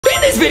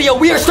this video,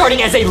 we are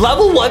starting as a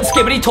level 1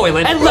 Skibidi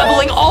toilet and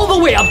leveling all the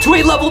way up to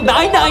a level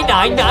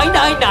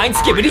 999,999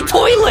 Skibidi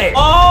toilet.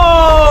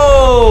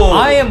 Oh!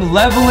 I am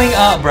leveling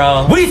up,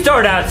 bro. We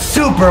start out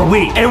super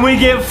weak and we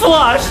get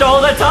flushed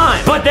all the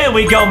time. But then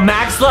we go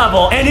max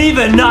level and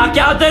even knock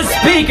out the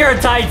Speaker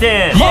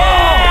Titan.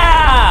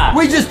 Yeah!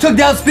 We just took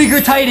down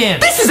Speaker Titan.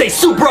 This is a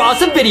super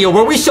awesome video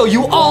where we show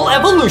you all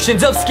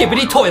evolutions of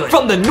Skibidi toilet.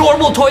 From the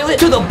normal toilet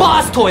to the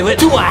boss toilet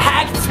to a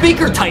hacked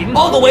Speaker Titan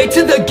all the way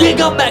to the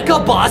Giga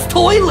Mecha Boss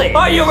toilet.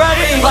 Are you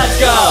ready? Let's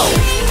go.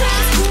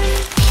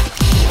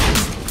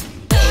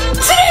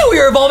 Today we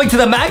are evolving to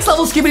the max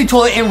level Skibidi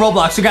toilet in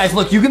Roblox. So guys,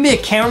 look, you can be a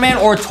cameraman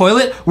or a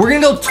toilet. We're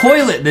gonna go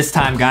toilet this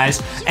time,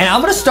 guys. And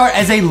I'm gonna start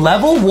as a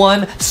level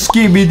 1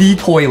 Skibidi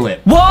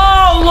toilet.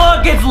 Whoa,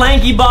 look, it's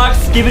LankyBox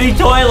Skibidi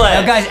toilet.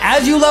 Now guys,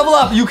 as you level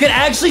up, you can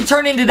actually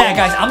turn into that,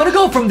 guys. I'm gonna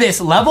go from this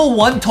level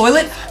 1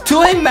 toilet to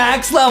a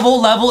max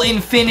level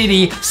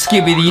infinity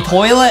Skibidi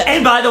toilet.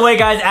 And by the way,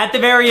 guys, at the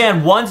very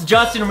end, once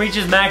Justin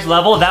reaches max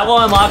level, that will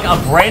unlock a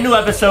brand new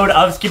episode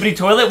of Skibidi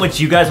Toilet, which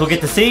you guys will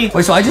get to see.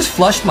 Wait, so I just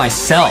flushed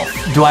myself.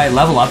 Do I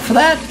level up for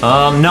that?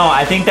 No,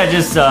 I think that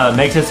just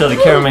makes it so the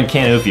cameraman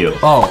can't oof you.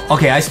 Oh,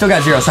 okay, I still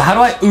got 0. So how do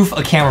I oof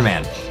a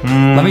cameraman?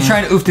 Let me try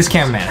and oof this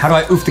cameraman. How do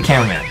I oof the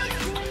cameraman?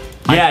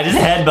 Yeah, just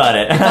headbutt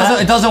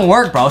it. It doesn't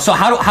work, bro. So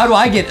how do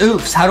I get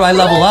oofs? How do I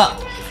level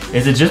up?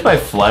 Is it just by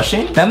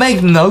flushing? That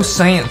makes no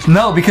sense.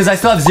 No, because I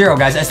still have 0,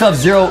 guys. I still have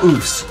 0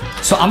 oofs.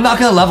 So I'm not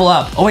gonna level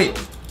up. Oh, wait.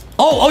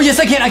 Oh, yes,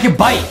 I can. I can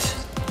bite.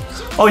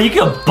 Oh, you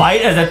can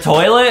bite as a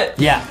toilet?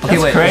 Yeah. Okay,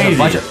 that's wait. Crazy.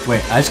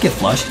 Wait, I just get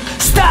flushed.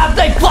 Stop!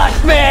 They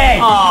flushed me!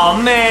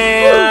 Oh,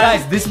 man.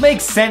 Guys, this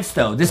makes sense,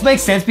 though. This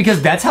makes sense because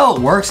that's how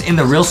it works in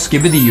the real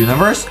Skibidi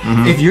universe.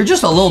 If you're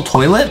just a little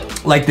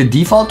toilet, like the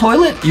default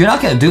toilet, you're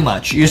not gonna do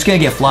much. You're just gonna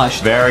get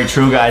flushed. Very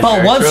true, guys. But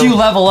very once true. you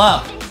level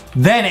up,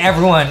 then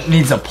everyone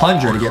needs a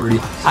plunger to get rid of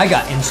you. I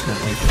got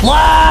instantly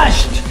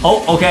flushed!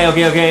 Oh, okay.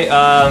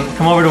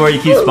 Come over to where you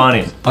keep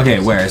spawning. Okay,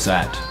 where is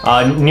that?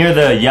 Near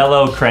the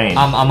yellow crane.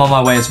 I'm on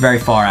my way. It's very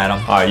far, Adam.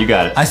 All right, you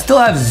got it. I still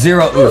have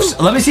 0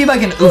 oofs. Let me see if I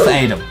can oof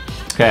aid him.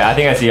 Okay, I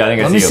think I see you.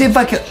 Let me see if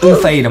I can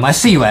oof aid him. I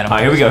see you, Adam. All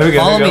right, here we go.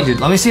 Follow me,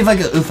 dude. Let me see if I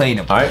can oof aid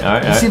him. All right.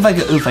 Let's see if I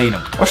can oof aid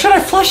him. Or should I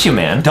flush you,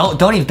 man? Don't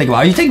even think about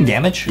it. Are you taking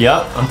damage?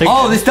 Yep, I'm thinking.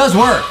 Oh, this does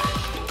work.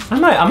 I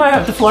might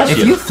have to flush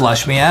you. If you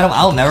flush me, Adam,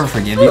 I'll never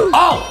forgive you.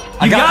 Oh!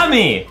 You got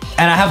me!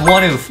 And I have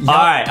 1 oof. All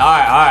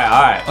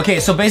right.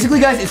 Okay, so basically,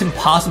 guys, it's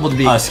impossible to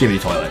be a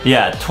Skibidi toilet.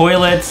 Yeah,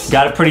 toilets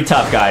got it pretty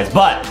tough, guys.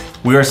 But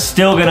we are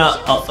still gonna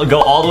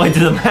go all the way to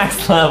the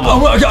max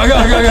level.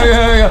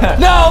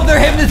 No, they're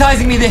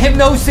hypnotizing me. They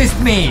hypnosised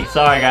me.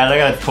 Sorry, guys. I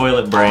got a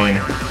toilet brain.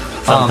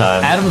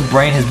 Sometimes. Adam's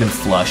brain has been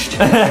flushed.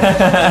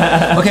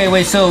 Okay,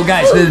 wait, so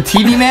guys, the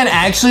TV man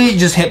actually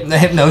just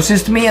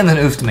hypnosised me and then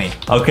oofed me.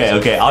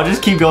 Okay. I'll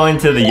just keep going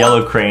to the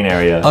yellow crane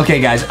area. Okay,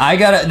 guys,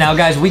 now,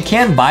 guys, we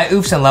can buy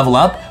oofs and level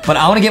up, but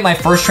I want to get my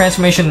first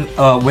transformation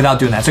without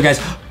doing that. So, guys,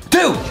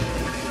 dude,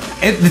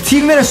 the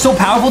TV men are so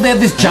powerful, they have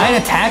this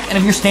giant attack, and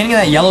if you're standing in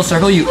that yellow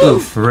circle, you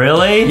oof.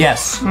 Really?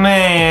 Yes.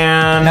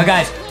 Man. Now,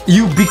 guys,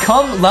 you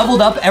become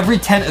leveled up every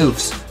 10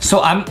 oofs.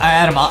 So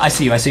Adam, I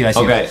see you.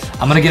 Okay.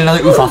 I'm gonna get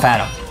another oof off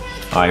Adam.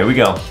 All right, here we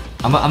go.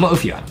 I'm gonna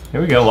oof you, Adam. Here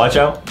we go. Watch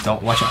out.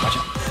 Don't watch out.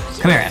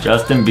 Come here, Adam.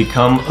 Justin,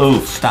 become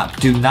oof. Stop.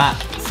 Do not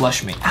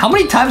flush me. How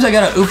many times I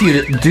gotta oof you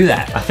to do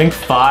that? I think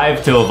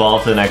 5 to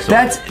evolve to the next one.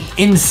 That's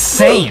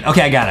insane.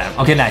 Okay, I got it.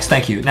 Okay, nice.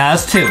 Thank you. Now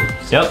that's 2.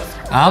 Yep.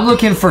 I'm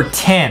looking for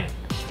 10.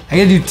 I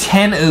gotta do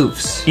 10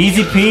 oofs.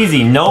 Easy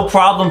peasy, no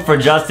problem for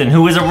Justin,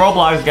 who is a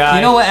Roblox guy.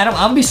 You know what, Adam?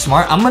 I'm gonna be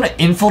smart. I'm gonna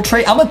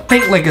infiltrate. I'm gonna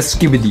think like a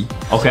Skibidi.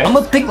 Okay. I'm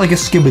gonna think like a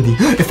Skibidi.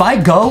 If I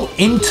go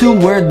into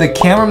where the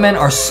cameramen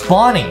are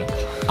spawning,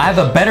 I have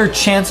a better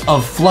chance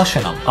of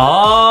flushing them.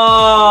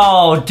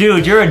 Oh,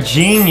 dude, you're a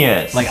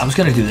genius. Like, I'm just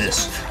gonna do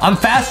this. I'm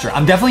faster.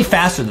 I'm definitely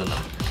faster than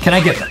them. Can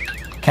I get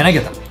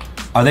them?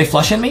 Are they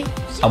flushing me?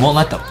 I won't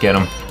let them. Get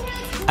them.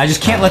 I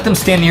just can't let them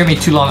stand near me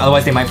too long,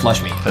 otherwise they might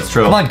flush me. That's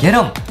true. Come on, get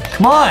them.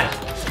 Come on.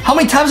 How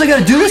many times I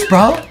gotta do this,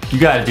 bro? You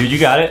got it, dude. You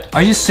got it.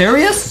 Are you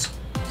serious?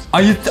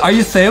 Are you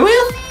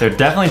serious? They're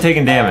definitely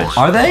taking damage.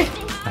 Are they?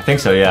 I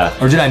think so, yeah.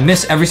 Or did I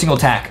miss every single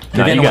attack?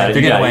 They're getting away.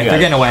 They're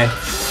getting away.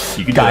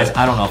 You can Guys, do it.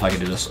 I don't know if I can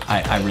do this.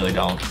 I really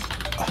don't.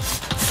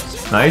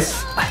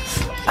 Nice.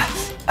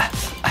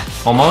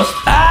 Almost.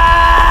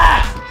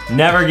 Ah!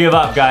 Never give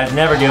up, guys.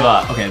 Never give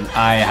up. Okay,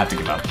 I have to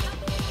give up.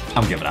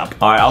 I'm giving up.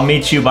 All right, I'll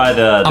meet you by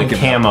the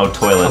camo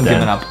toilet I'm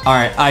giving up. All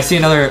right, I see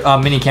another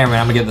mini camera.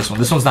 I'm gonna get this one.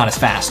 This one's not as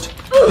fast.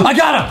 I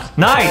got him!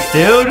 Nice,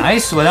 dude.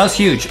 Nice. Well, that was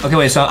huge. Okay,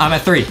 wait, so I'm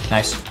at 3.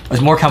 Nice.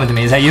 There's more coming to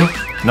me. Is that you?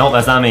 Nope,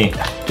 that's not me.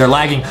 They're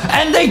lagging.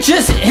 And they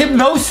just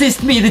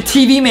hypnosised me, the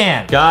TV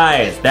man.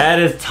 Guys, that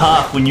is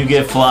tough when you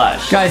get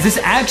flushed. Guys, this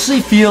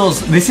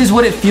is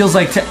what it feels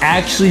like to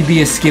actually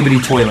be a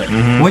Skibidi toilet.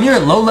 When you're a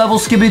low-level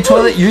Skibidi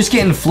toilet, you're just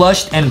getting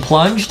flushed and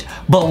plunged.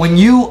 But when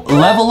you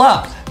level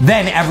up,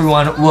 then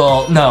everyone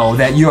will know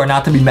that you are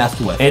not to be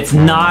messed with. It's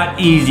not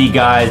easy,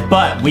 guys,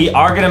 but we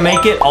are gonna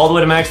make it all the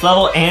way to max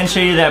level and show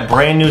you that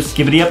brand new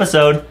Skibidi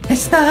episode.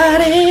 It's not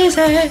easy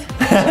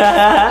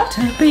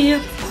to be a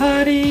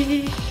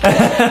party.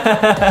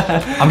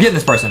 I'm getting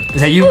this person.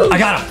 Is that you? I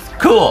got him.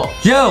 Cool.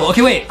 Yo,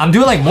 okay, wait. I'm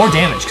doing like more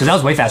damage because that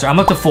was way faster. I'm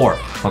up to 4.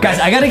 Okay. Guys,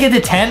 I gotta get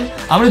to 10.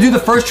 I'm gonna do the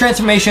first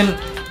transformation.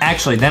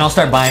 Actually, then I'll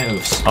start buying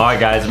oofs. All right,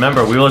 guys.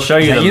 Remember, we will show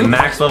you the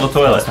max level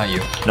toilet. No, that's not you.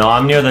 No,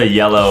 I'm near the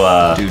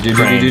yellow. Dude.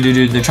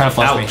 They're trying to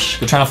flush me.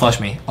 They're trying to flush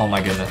me. Oh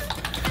my goodness.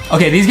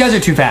 Okay, these guys are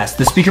too fast.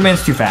 The speaker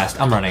man's too fast.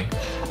 I'm running.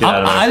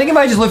 I think if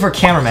I just look for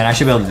cameraman, I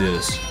should be able to do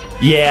this.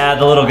 Yeah,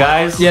 the little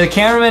guys. Yeah, the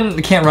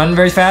cameraman can't run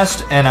very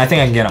fast, and I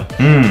think I can get him.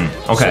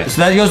 Okay.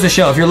 So that goes to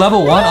show, if you're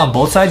level 1 on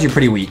both sides, you're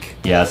pretty weak.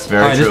 Yes, very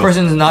true. All right, this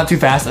person's not too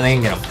fast. I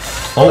think I can get him.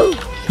 Oh.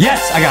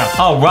 Yes, I got him.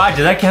 Oh, right.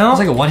 Did that count? It's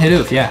like a one-hit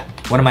oof, yeah.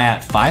 What am I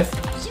at,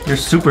 5? You're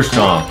super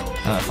strong.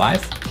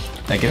 5?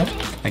 Did I get him?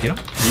 I get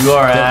him? You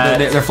are at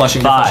they're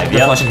flushing. 5.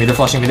 They're flushing me. They're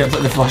flushing me. They're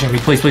flushing me.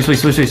 Please.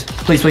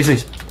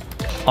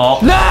 Oh.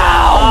 No!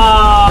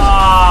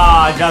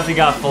 Ah, Jesse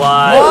got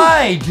fly.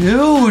 Why,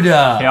 dude?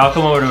 Okay, I'll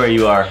come over to where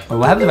you are. Wait,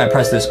 what happened if I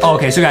press this? Oh,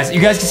 okay, so guys, you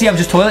guys can see I'm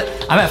just toilet.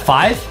 I'm at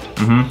 5.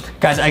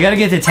 Guys, I gotta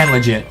get to 10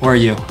 legit. Where are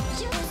you?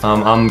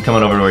 I'm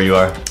coming over to where you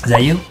are. Is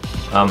that you?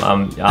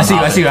 I see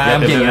you.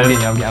 I'm getting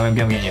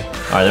you. All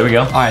right, there we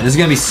go. All right, this is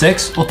gonna be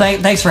 6. Well,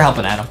 thanks for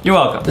helping, Adam. You're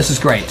welcome. This is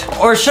great.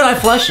 Or should I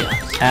flush you?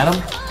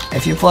 Adam,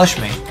 if you flush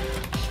me,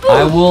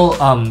 I will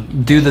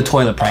do the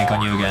toilet prank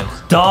on you again.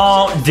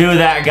 Don't do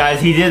that, guys.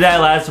 He did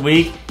that last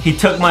week. He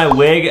took my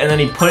wig and then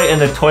he put it in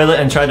the toilet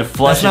and tried to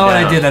flush it down. That's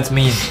not what I did. That's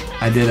mean.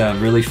 I did a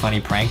really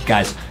funny prank.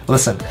 Guys,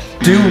 listen.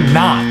 Do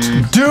not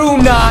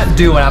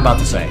do what I'm about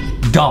to say.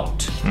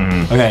 Don't.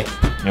 Okay.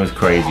 It was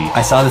crazy.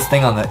 I saw this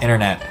thing on the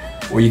internet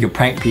where you could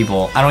prank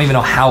people. I don't even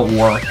know how it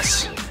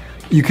works.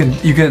 You could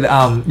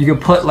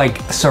put like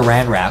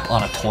saran wrap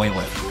on a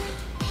toilet.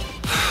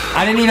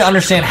 I didn't even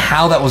understand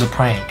how that was a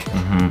prank,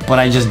 but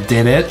I just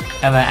did it,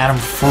 and then Adam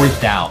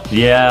freaked out.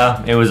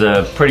 Yeah, it was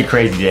a pretty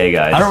crazy day,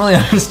 guys. I don't really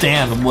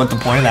understand what the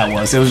point of that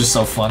was. It was just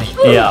so funny.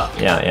 Yeah.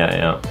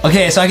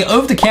 Okay, so I can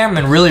oof the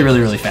cameraman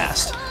really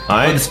fast. All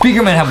right. But the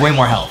speaker men have way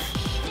more health.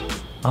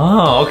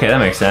 Oh, okay, that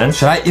makes sense.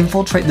 Should I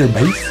infiltrate their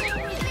base?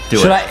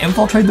 Should I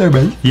infiltrate their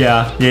base?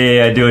 Yeah. Do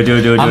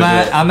it.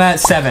 I'm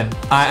at 7.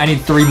 I need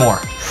 3 more.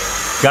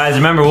 Guys,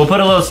 remember, we'll put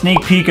a little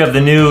sneak peek of the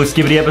new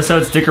Skibidi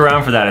episode. Stick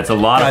around for that. It's a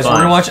lot of fun. Guys,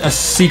 we're gonna watch a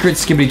secret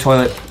Skibidi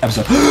toilet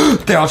episode.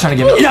 They're all trying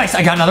to get me. Nice,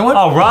 I got another one.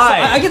 All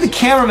right. So I get the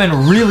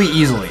cameraman really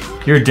easily.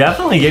 You're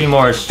definitely getting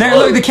more. There,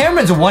 look, the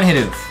cameraman's a one-hit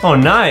oof. Oh,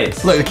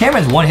 nice. Look, the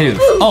cameraman's one-hit oof.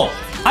 Oh,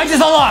 I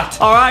just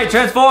unlocked. All right,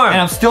 transform. And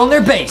I'm still in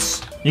their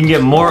base. You can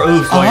get more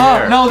oofs while you're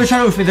there. No, they're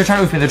trying to oof me. They're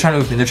trying to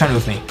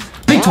oof me.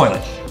 Big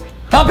toilet.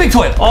 Not big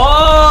toilet.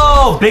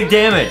 Oh, big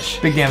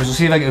damage. Big damage. Let's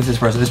see if I can oof this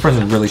person. This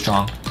person's really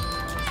strong.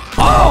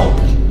 Oh.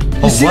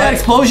 You see that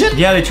explosion?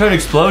 Yeah, they tried to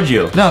explode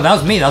you. No, that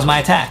was me. That was my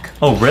attack.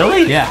 Oh,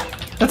 really? Yeah.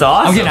 That's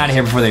awesome. I'm getting out of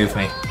here before they oof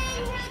me.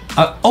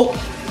 Oh,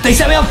 they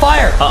set me on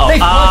fire. They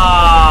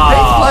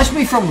flushed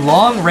me from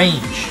long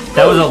range.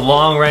 That was a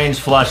long range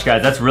flush,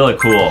 guys. That's really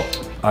cool.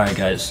 All right,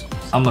 guys.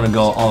 I'm going to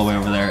go all the way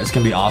over there. It's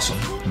going to be awesome.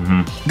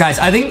 Guys,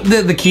 I think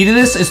the key to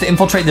this is to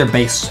infiltrate their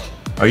base.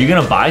 Are you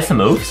going to buy some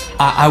oofs?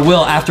 I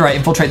will after I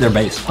infiltrate their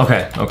base.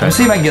 Okay. Let's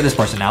see if I can get this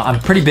person now. I'm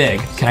pretty big.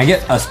 Can I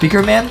get a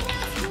speaker man?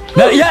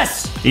 No,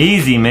 yes!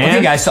 Easy, man.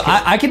 Okay, guys, so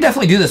I can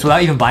definitely do this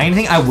without even buying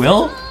anything. I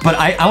will, but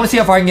I want to see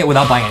how far I can get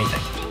without buying anything.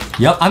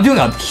 Yep, I'm doing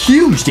a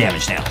huge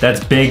damage now.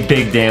 That's big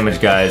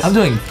damage, guys. I'm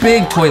doing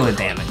big toilet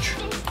damage.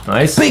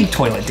 Nice. Big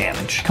toilet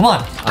damage. Come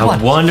on. I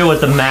wonder what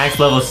the max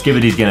level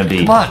Skibidi is going to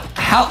be. Come on.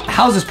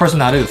 How's this person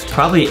not oofed?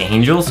 Probably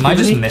angels. Am I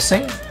just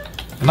missing? All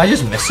right,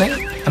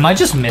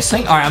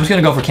 I'm just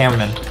going to go for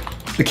cameraman.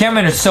 The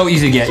cameraman is so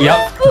easy to get.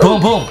 Yep.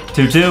 Boom.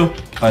 2-2.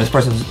 Oh, this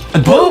person's...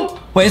 boom!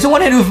 Wait, it's a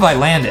one-hit oof if I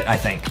land it, I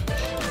think.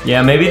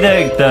 Yeah, maybe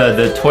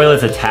the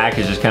toilet's attack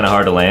is just kind of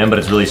hard to land, but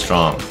it's really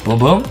strong.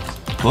 Boom.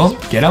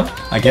 Get him.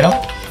 I get him.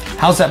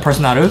 How's that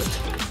person not oofed?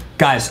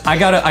 Guys, I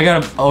gotta...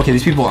 Okay,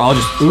 these people are all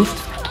just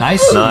oofed.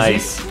 Nice.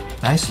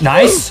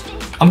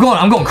 I'm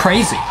going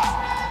crazy.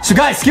 So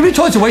guys, Skibidi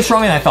toilets are way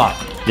stronger than I thought.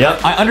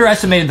 Yep. I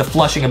underestimated the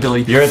flushing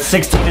ability. You're at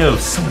 16 oofs.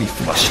 Somebody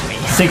flushed me.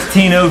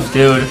 16 oofs,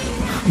 dude.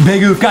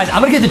 Big oof. Guys,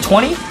 I'm gonna get to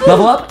 20,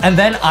 level up, and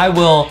then I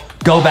will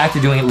go back to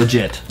doing it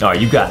legit. All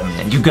right, you got it,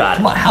 man. You got it.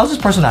 Come on, how's this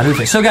person not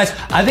oofing? So guys,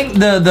 I think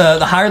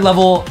the higher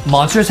level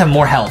monsters have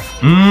more health.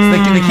 So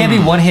they can't be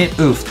one-hit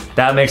oofed.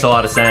 That makes a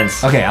lot of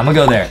sense. Okay, I'm gonna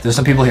go there. There's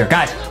some people here.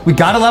 Guys, we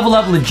gotta level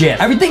up legit.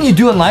 Everything you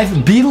do in life,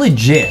 be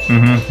legit.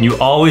 You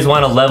always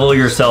want to level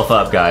yourself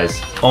up,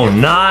 guys. Oh,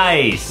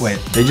 nice. Wait,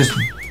 they just...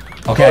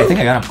 Okay, I think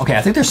I got him. Okay,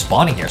 I think they're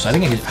spawning here, so I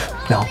think I can...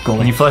 No, go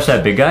away. Can you flush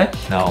that big guy?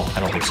 No, I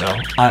don't think so.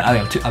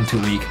 I think I'm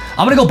too weak.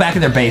 I'm gonna go back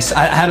in their base.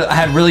 I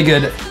had really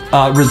good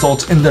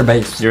results in their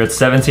base. You're at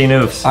 17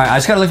 oofs. All right, I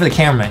just gotta look for the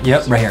cameraman.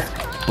 Yep, right here.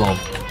 Boom.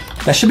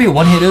 That should be a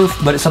one-hit oof,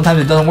 but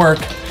sometimes it doesn't work.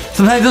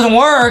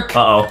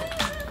 Uh-oh.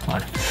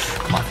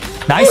 Come on.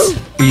 Nice.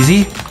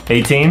 Easy.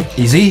 18.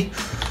 Easy.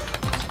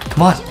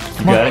 Come on.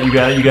 You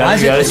got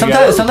it.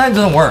 Sometimes it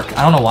doesn't work.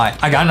 I don't know why.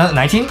 I got another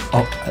 19.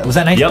 Oh, was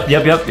that 19?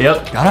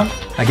 Yep. Got him.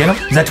 I get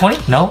him. Is that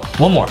 20? No.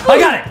 One more. I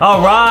got it.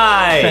 All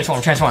right.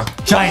 Transform.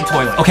 Giant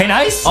toilet. Okay,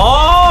 nice.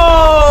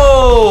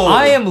 Oh!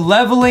 I am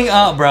leveling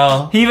up,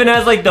 bro. He even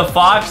has like the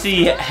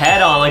Foxy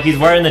head on, like he's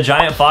wearing the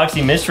giant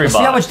Foxy mystery box.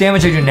 See how much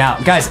damage I do now.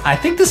 Guys, I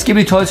think the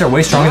skibidi toilets are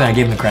way stronger than I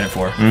gave them the credit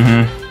for.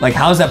 Like,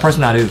 how is that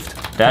person not oofed?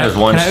 That is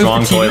one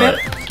strong toilet.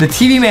 The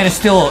TV man is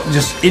still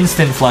just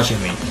instant flushing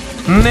me.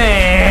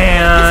 Man.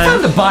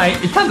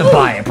 It's time to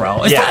buy it,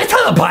 bro. It's time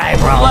to buy it,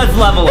 bro. Let's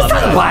level up. It's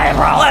time to buy it,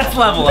 bro. Let's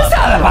level up. It's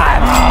time to buy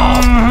it,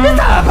 bro. It's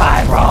time to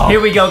buy it, bro. Here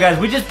we go, guys.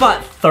 We just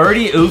bought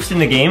 30 oofs in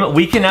the game.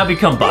 We can now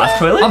become boss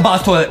toilet. I'm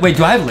boss toilet. Wait,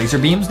 do I have laser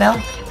beams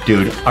now?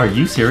 Dude, are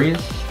you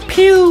serious?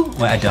 Pew.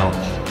 Wait, I don't.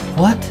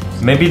 What?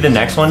 Maybe the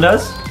next one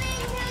does?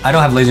 I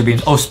don't have laser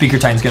beams. Oh, Speaker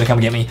Titan's gonna come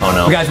get me. Oh,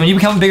 no. But guys, when you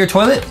become a bigger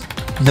toilet,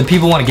 the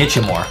people want to get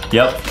you more.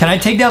 Yep. Can I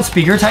take down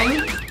Speaker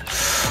Titan?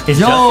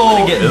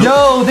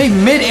 Yo, they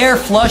mid-air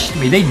flushed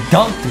me. They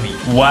dunked me.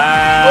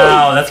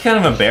 Wow, that's kind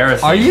of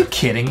embarrassing. Are you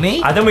kidding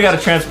me? I think we gotta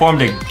transform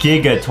to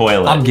Giga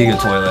Toilet. I'm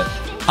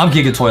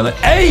Giga Toilet.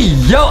 Hey,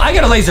 yo, I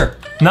got a laser.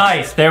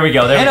 Nice, there we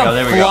go, there we go.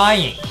 I'm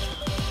flying.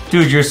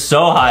 Dude, you're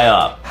so high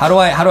up. How do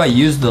I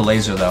use the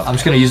laser though? I'm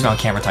just gonna use it on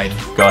Camera Titan.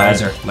 Go ahead.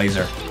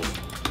 Laser.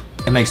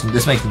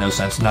 This makes no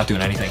sense. I'm not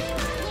doing anything.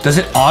 Does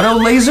it auto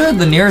laser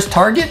the nearest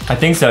target? I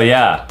think so,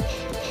 yeah.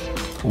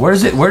 Where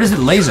does it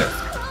laser?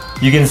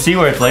 You can see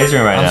where it's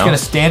lasering right now. I'm just gonna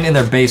stand in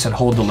their base and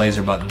hold the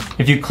laser button.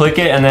 If you click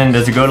it and then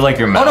does it go to like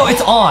your mouse? Oh no,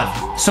 it's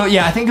on. So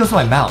yeah, I think it goes to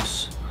my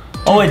mouse.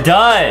 Oh, it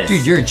does.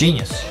 Dude, you're a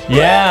genius.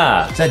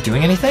 Yeah. Is that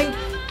doing anything?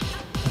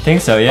 I think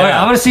so, yeah. Alright,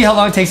 I'm gonna see how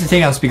long it takes to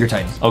take down Speaker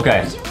Titan.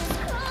 Okay.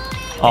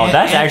 Oh,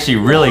 that's actually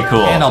really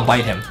cool. And I'll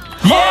bite him.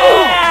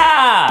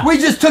 Yeah! We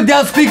just took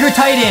down Speaker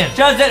Titan!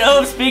 Just an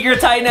oof, Speaker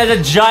Titan has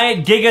a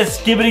giant Giga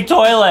Skibidi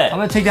toilet. I'm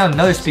gonna take down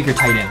another Speaker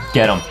Titan.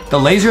 Get him. The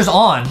laser's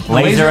on. And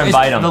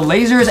bite him. The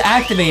laser is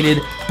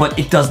activated, but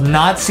it does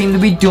not seem to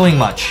be doing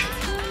much.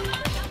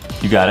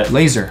 You got it.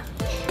 Laser.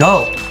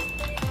 Go.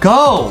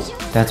 Go!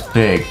 That's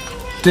big.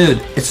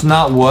 Dude, it's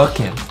not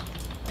working.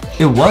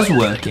 It was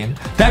working.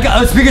 That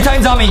guy, Speaker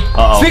Titan's on me.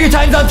 Uh-oh. Speaker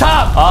Titan's on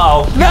top.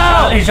 Uh-oh.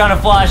 No! He's trying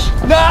to flush.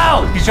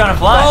 No! He's trying to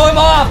flush. Throw him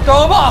off.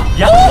 Throw him off.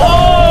 Yeah.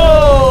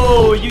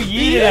 Whoa! You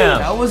yeeted him.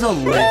 That was a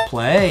lit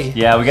play.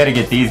 Yeah, we got to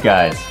get these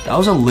guys. That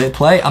was a lit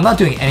play. I'm not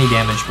doing any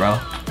damage, bro.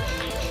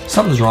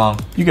 Something's wrong.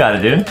 You got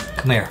it, dude.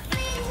 Come here.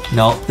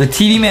 No, the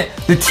TV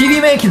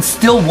man can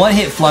still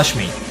one-hit flush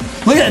me.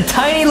 Look at that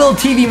tiny little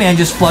TV man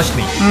just flushed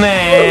me.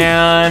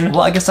 Man.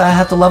 Well, I guess I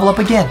have to level up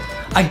again.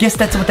 I guess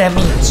that's what that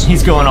means.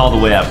 He's going all the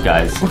way up,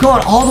 guys. We're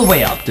going all the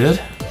way up, dude.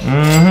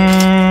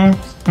 Yeah,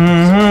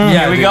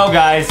 here we go,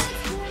 guys.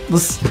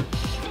 Let's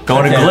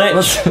going to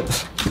glitch.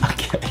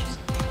 Okay.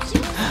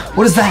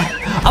 What is that?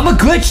 I'm a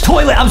glitch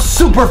toilet. I'm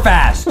super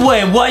fast.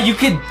 Wait, what? You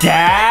can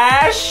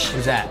dash? What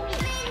is that?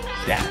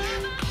 Dash.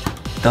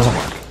 Doesn't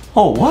work.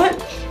 Oh, what?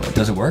 Wait,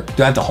 does it work?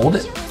 Do I have to hold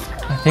it?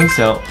 I think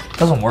so.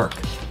 Doesn't work.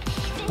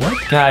 What?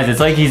 Guys, it's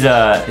like he's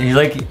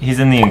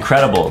in the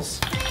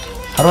Incredibles.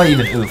 How do I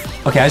even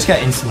oof? Okay, I just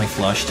got instantly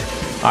flushed.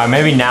 All right,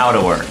 maybe now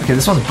it'll work. Okay,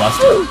 this one's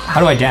busted. How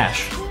do I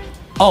dash?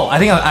 Oh, I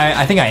think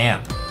I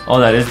am. Oh,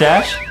 that is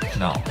dash?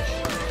 No.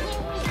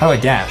 How do I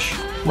dash?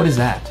 What is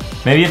that?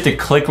 Maybe you have to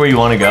click where you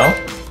want to go?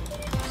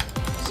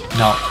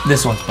 No,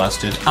 this one's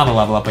busted. I'm gonna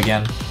level up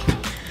again.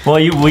 Well,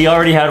 we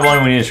already had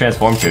one we need to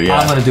transform to, yeah.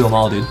 I'm gonna do them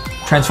all, dude.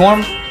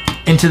 Transform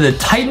into the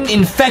Titan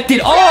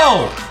infected.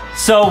 Oh!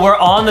 So we're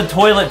on the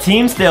toilet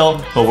team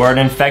still, but we're an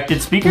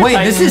infected Speaker Wait,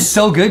 Titan. this is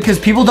so good because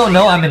people don't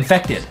know I'm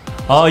infected.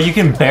 Oh, you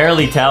can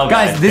barely tell,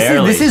 guys.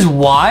 This is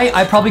why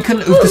I probably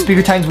couldn't oof the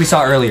Speaker Titans we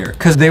saw earlier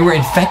because they were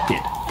infected.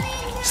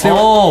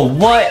 So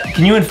what?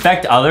 Can you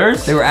infect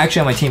others? They were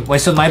actually on my team. Wait,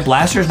 so my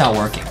blaster's not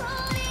working.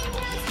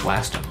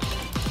 Blast him.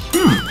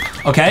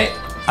 Okay,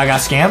 I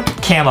got scammed.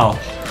 Camo.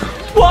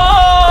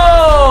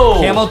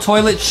 Whoa! Camo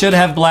toilet should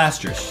have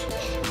blasters.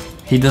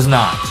 He does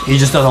not. He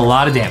just does a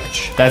lot of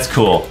damage. That's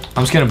cool.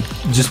 I'm just gonna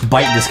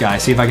bite this guy,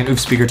 see if I can oof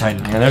Speaker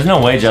Titan. Man, there's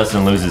no way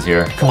Justin loses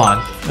here. Come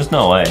on. There's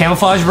no way.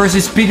 Camouflage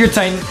versus Speaker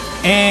Titan,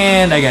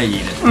 and I got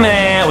yeeted.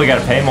 Man, we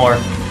gotta pay more.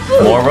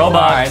 More Robux.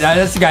 All right,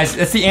 that's guys.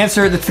 That's the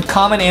answer. That's the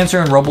common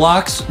answer in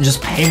Roblox.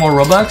 Just pay more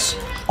Robux.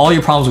 All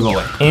your problems will go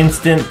away.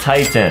 Instant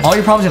Titan. All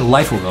your problems in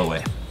life will go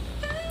away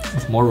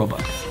with more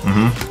Robux.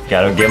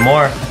 Gotta get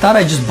more. I thought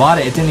I just bought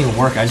it. It didn't even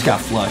work. I just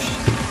got flushed.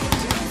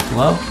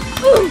 Hello?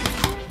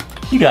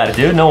 You got it,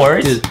 dude. No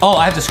worries. Dude. Oh,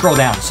 I have to scroll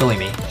down. Silly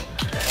me.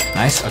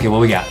 Nice. Okay,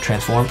 what we got?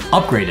 Transform.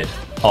 Upgraded.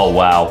 Oh,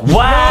 wow.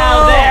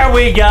 Wow, there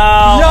we go.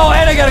 Yo,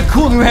 and I got a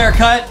cool new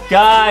haircut.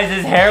 Guys,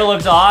 his hair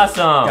looks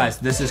awesome. Guys,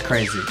 this is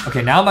crazy.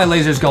 Okay, now my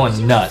laser's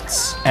going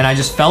nuts. And I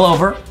just fell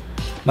over.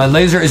 My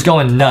laser is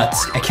going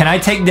nuts. Can I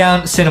take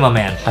down Cinema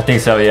Man? I think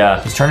so,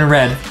 yeah. He's turning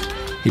red.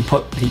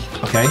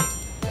 Okay.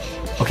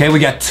 Okay, we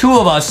got two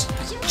of us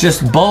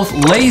just both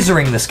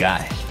lasering this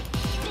guy.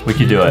 We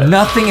could do it.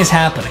 Nothing is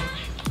happening.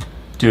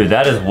 Dude,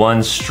 that is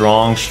one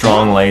strong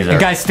laser. And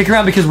guys, stick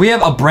around because we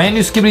have a brand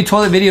new Skibidi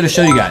toilet video to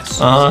show you guys.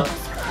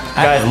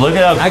 Guys, look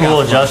at how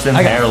cool Justin's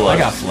hair looks. I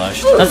got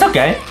flushed. That's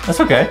okay. That's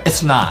okay.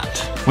 It's not.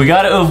 We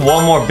gotta oof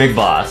one more big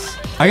boss.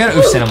 I gotta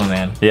oof Cinema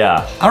Man.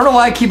 Yeah. I don't know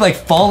why I keep like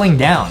falling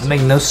down. It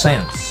makes no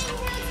sense.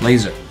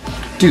 Laser.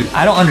 Dude,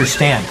 I don't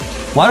understand.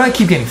 Why do I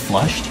keep getting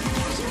flushed?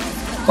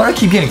 Why do I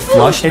keep getting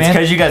flushed, man? It's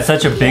because you got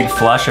such a big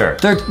flusher.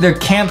 They're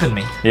camping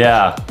me.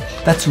 Yeah.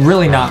 That's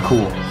really not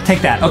cool.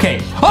 Take that. Okay.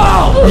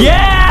 Oh!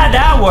 Yeah,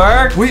 that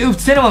worked. We oofed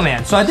Cinema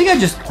Man. So I think I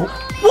just...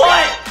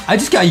 What? I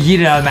just got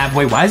yeeted out of the map.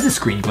 Wait, why is the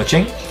screen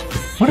glitching?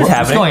 What's happening?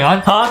 What's going on?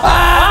 Huh?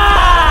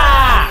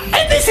 Ah!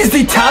 And this is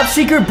the top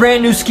secret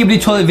brand new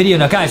Skibidi Toilet video.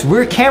 Now, guys,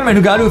 we're Cameron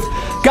who got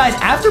oofed. Guys,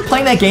 after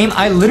playing that game,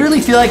 I literally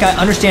feel like I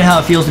understand how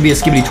it feels to be a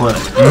Skibidi Toilet.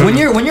 When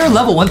you're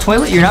level 1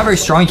 toilet, you're not very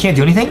strong, you can't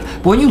do anything.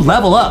 But when you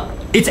level up,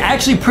 it's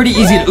actually pretty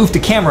easy to oof the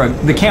camera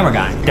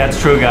guy. That's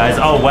true, guys.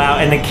 Oh, wow.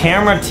 And the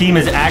camera team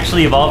is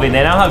actually evolving.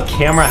 They now have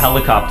camera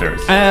helicopters.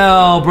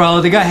 Oh,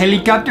 bro. They got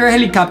helicopter,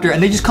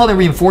 and they just call it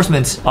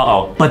reinforcements.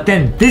 Uh-oh. But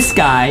then this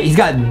guy, he's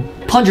got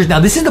plungers.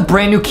 Now, this is the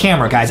brand new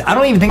camera, guys. I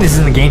don't even think this is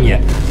in the game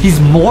yet. He's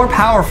more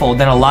powerful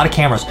than a lot of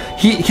cameras.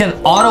 He can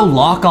auto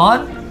lock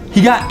on.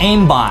 He got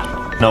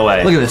aimbot. No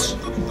way. Look at this.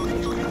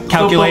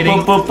 Calculating,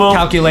 boop, boop, boop, boop.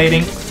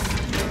 calculating.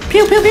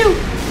 Pew, pew, pew.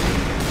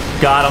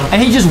 Got him.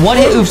 And he just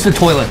one-hit oofs the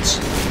toilets.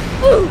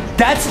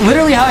 That's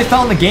literally how I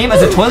felt in the game.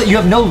 As a toilet, you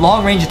have no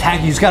long-range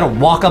attack. You just gotta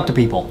walk up to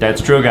people.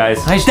 That's true,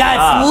 guys. That's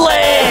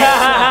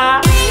lit!